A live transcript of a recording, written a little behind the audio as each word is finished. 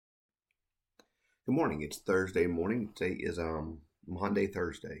Good morning. It's Thursday morning. Today is Monday,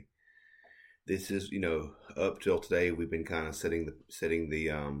 Thursday. This is up till today we've been kind of setting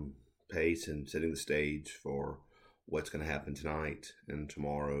the pace and setting the stage for what's going to happen tonight and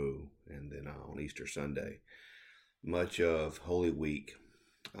tomorrow and then on Easter Sunday. Much of Holy Week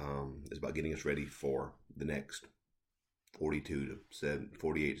is about getting us ready for the next 48 to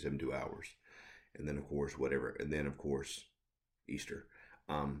 72 hours, and then of course Easter.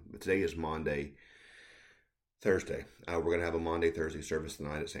 But today is Monday, Thursday. We're going to have a Monday, Thursday service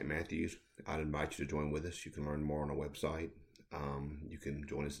tonight at St. Matthew's. I'd invite you to join with us. You can learn more on our website. You can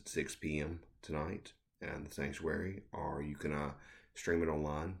join us at 6 p.m. tonight in the sanctuary, or you can stream it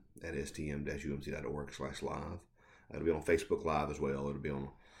online at stm-umc.org/live. It'll be on Facebook Live as well. It'll be on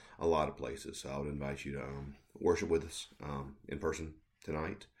a lot of places. So I would invite you to worship with us in person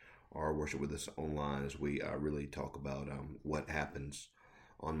tonight, or worship with us online as we really talk about what happens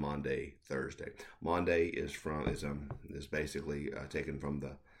on Monday, Thursday. Monday is basically taken from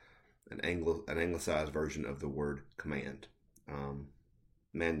an anglicized version of the word command.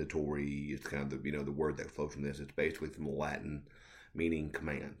 Mandatory is kind of the word that flows from this. It's basically from the Latin meaning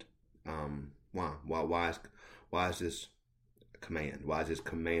command. Why is this command? Why is this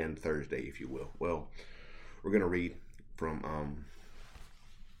command Thursday, if you will? Well, we're going to read from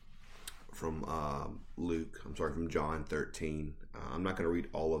John 13. I'm not going to read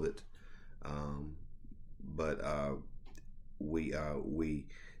all of it, but we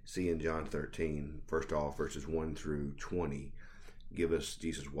see in John 13, first off, verses 1 through 20, give us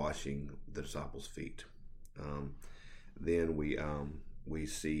Jesus washing the disciples' feet. Then we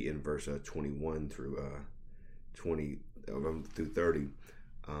see in verse 21 through 30,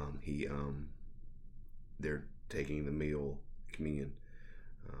 they're taking the meal, communion.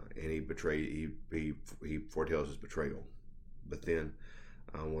 And he foretells his betrayal. But then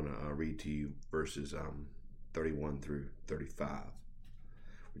I want to read to you verses 31 through 35,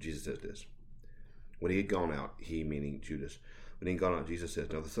 where Jesus says this. When he had gone out, he meaning Judas, when he had gone out, Jesus says,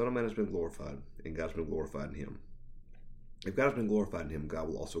 "Now the Son of Man has been glorified, and God has been glorified in him. If God has been glorified in him, God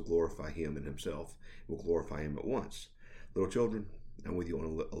will also glorify him in himself. He will glorify him at once. Little children, I'm with you on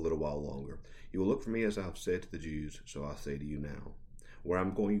a little while longer. You will look for me as I have said to the Jews, so I say to you now. Where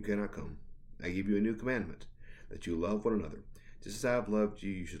I'm going, you cannot come. I give you a new commandment, that you love one another. Just as I have loved you,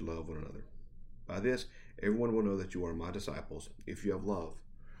 you should love one another. By this, everyone will know that you are my disciples, if you have love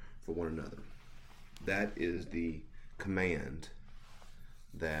for one another." That is the command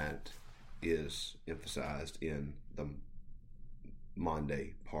that is emphasized in the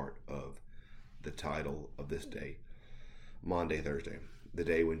Monday part of the title of this day, Monday, Thursday, the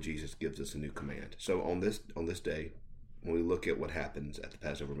day when Jesus gives us a new command. So on this day, when we look at what happens at the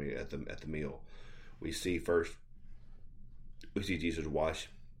Passover meal, at the meal, we see Jesus wash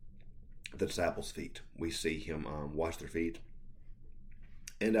the disciples' feet. We see him wash their feet,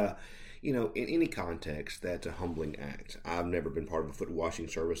 and in any context, that's a humbling act. I've never been part of a foot washing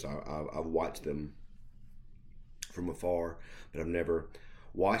service. I've watched them from afar, but I've never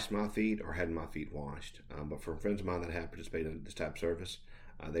washed my feet or had my feet washed. But from friends of mine that have participated in this type of service,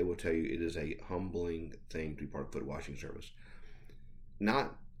 they will tell you it is a humbling thing to be part of foot washing service.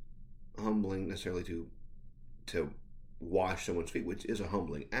 Not humbling necessarily to wash someone's feet, which is a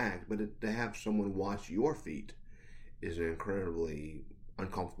humbling act, but to have someone wash your feet is an incredibly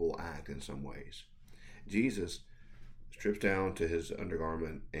uncomfortable act in some ways. Jesus strips down to his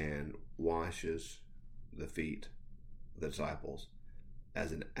undergarment and washes the feet of the disciples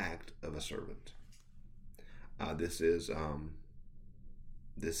as an act of a servant.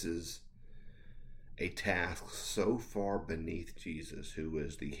 This is a task so far beneath Jesus, who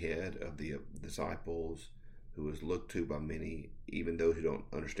is the head of the disciples, who is looked to by many, even those who don't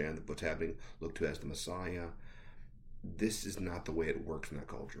understand what's happening, looked to as the Messiah. This is not the way it works in that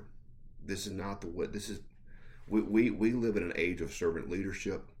culture. This is not the way. We live in an age of servant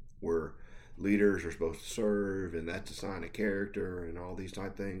leadership, where leaders are supposed to serve, and that's a sign of character, and all these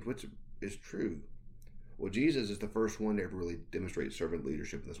type things, which is true. Well, Jesus is the first one to ever really demonstrate servant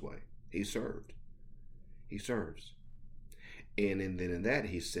leadership in this way. He served. He serves. And then in that,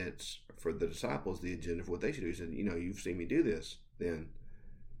 he sets for the disciples the agenda for what they should do. He said, you've seen me do this, then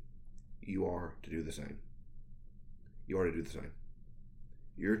you are to do the same. You are to do the same.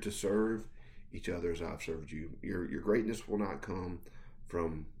 You're to serve each other as I've served you. Your greatness will not come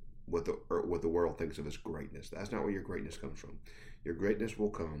from what the world thinks of as greatness. That's not where your greatness comes from. Your greatness will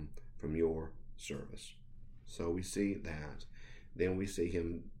come from your service. So we see that. Then we see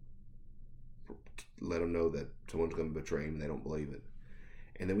him let them know that someone's going to betray him and they don't believe it.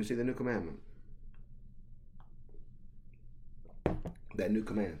 And then we see the new commandment. That new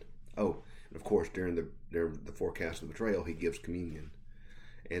command. Oh, and of course, during the forecast of the betrayal, he gives communion.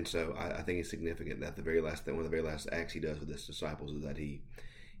 And so I think it's significant that one of the very last acts he does with his disciples is that he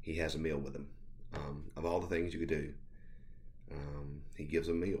has a meal with them. Of all the things you could do, he gives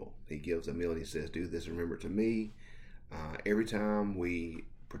a meal. He gives a meal and he says, "Do this and remember it to me." Every time we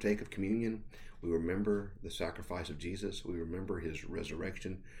partake of communion, we remember the sacrifice of Jesus. We remember his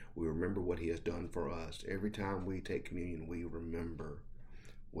resurrection. We remember what he has done for us. Every time we take communion, we remember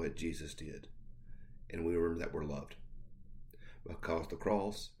what Jesus did. And we remember that we're loved. Because the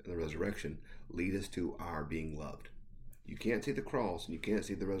cross and the resurrection lead us to our being loved. You can't see the cross and you can't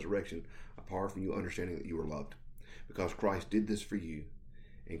see the resurrection apart from you understanding that you are loved. Because Christ did this for you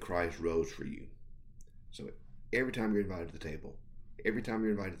and Christ rose for you. So every time you're invited to the table,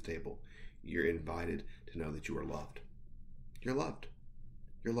 you're invited to know that you are loved. You're loved.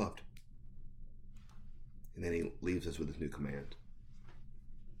 You're loved. And then he leaves us with this new command.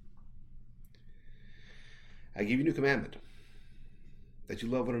 I give you a new commandment, that you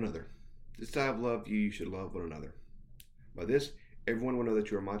love one another. Just as I have loved you, you should love one another. By this, everyone will know that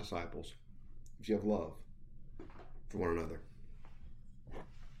you are my disciples, if you have love for one another.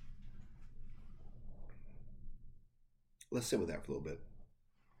 Let's sit with that for a little bit.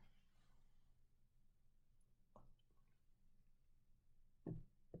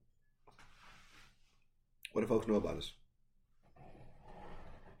 What do folks know about us?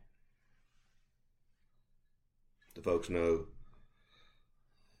 Do folks know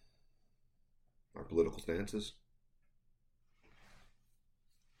our political stances?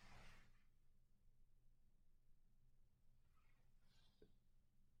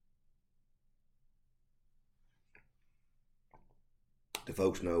 Do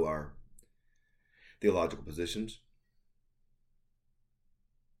folks know our theological positions?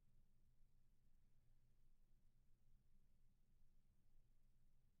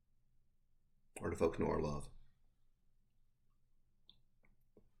 Or do folks know our love?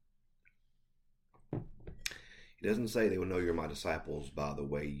 He doesn't say they will know you're my disciples by the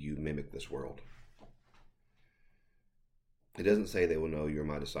way you mimic this world. It doesn't say they will know you're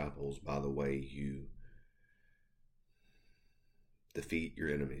my disciples by the way you defeat your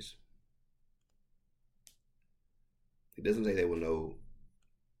enemies. It doesn't say they will know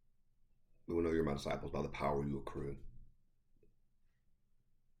you're my disciples by the power you accrue.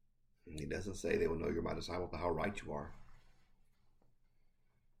 And he doesn't say they will know you're my disciples by how right you are.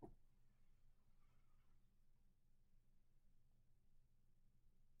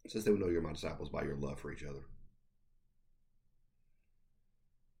 It says they will know you're my disciples by your love for each other.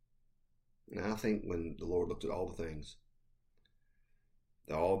 Now I think when the Lord looked at all the things,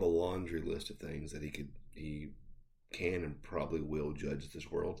 all the laundry list of things that he can and probably will judge this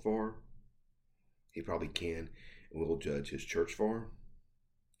world for, he probably can and will judge his church for,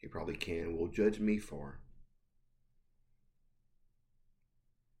 he probably can and will judge me for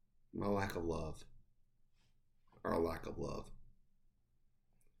my lack of love, our lack of love.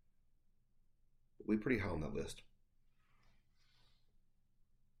 We're pretty high on that list.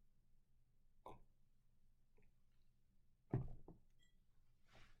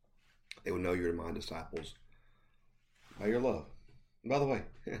 They will know you're my disciples by your love. And by the way,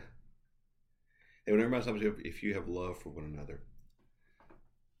 they will know you're my disciples if you have love for one another.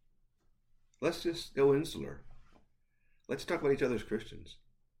 Let's just go insular. Let's talk about each other as Christians.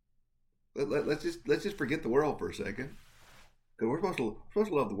 Let's just forget the world for a second. Because we're supposed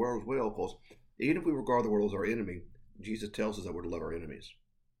to love the world as well. Because even if we regard the world as our enemy, Jesus tells us that we're to love our enemies.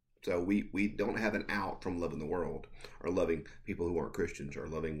 So we don't have an out from loving the world or loving people who aren't Christians or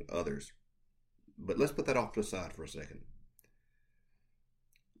loving others. But let's put that off to the side for a second.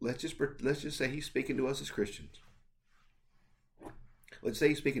 Let's just say he's speaking to us as Christians. Let's say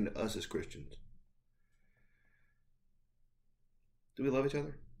he's speaking to us as Christians. Do we love each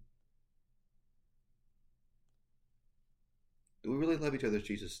other? Do we really love each other as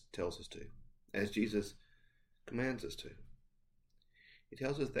Jesus tells us to? As Jesus commands us to? He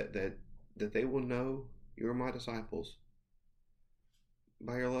tells us that they will know you are my disciples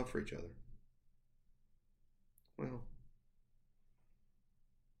by your love for each other. Well,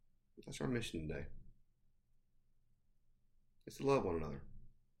 that's our mission today. It's to love one another.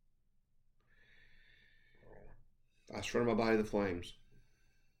 I surrender my body to the flames,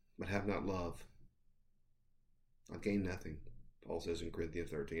 but have not love. I gain nothing. Paul says in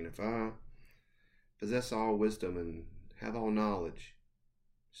Corinthians 13, if I possess all wisdom and have all knowledge,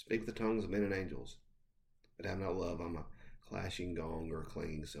 speak the tongues of men and angels, but have not love, I'm a clashing gong or a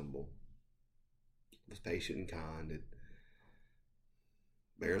clanging cymbal. It's patient and kind. It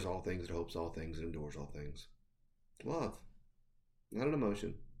bears all things, it hopes all things, it endures all things. Love, not an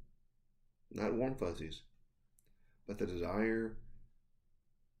emotion. not warm fuzzies, but the desire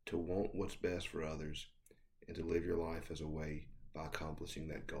to want what's best for others and to live your life as a way by accomplishing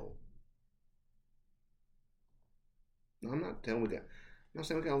that goal. Now, I'm not saying we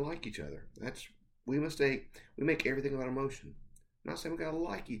gotta like each other. We make everything about emotion. I'm not saying we gotta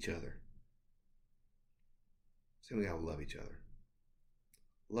like each other. I'm saying we gotta love each other.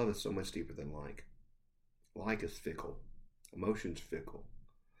 Love is so much deeper than like. Like is fickle. Emotion's fickle.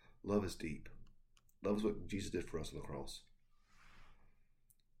 Love is deep. Love is what Jesus did for us on the cross.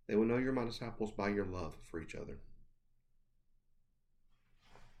 They will know you're my disciples by your love for each other.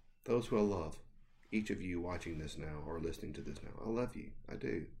 Those who I love, each of you watching this now or listening to this now, I love you. I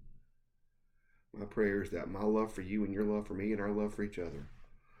do. My prayer is that my love for you and your love for me and our love for each other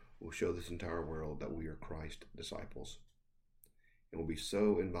will show this entire world that we are Christ disciples. And will be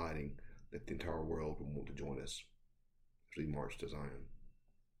so inviting that the entire world will want to join us as we march to Zion.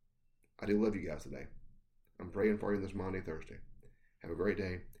 I do love you guys today. I'm praying for you this Monday, Thursday. Have a great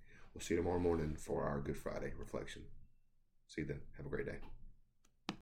day. We'll see you tomorrow morning for our Good Friday reflection. See you then. Have a great day.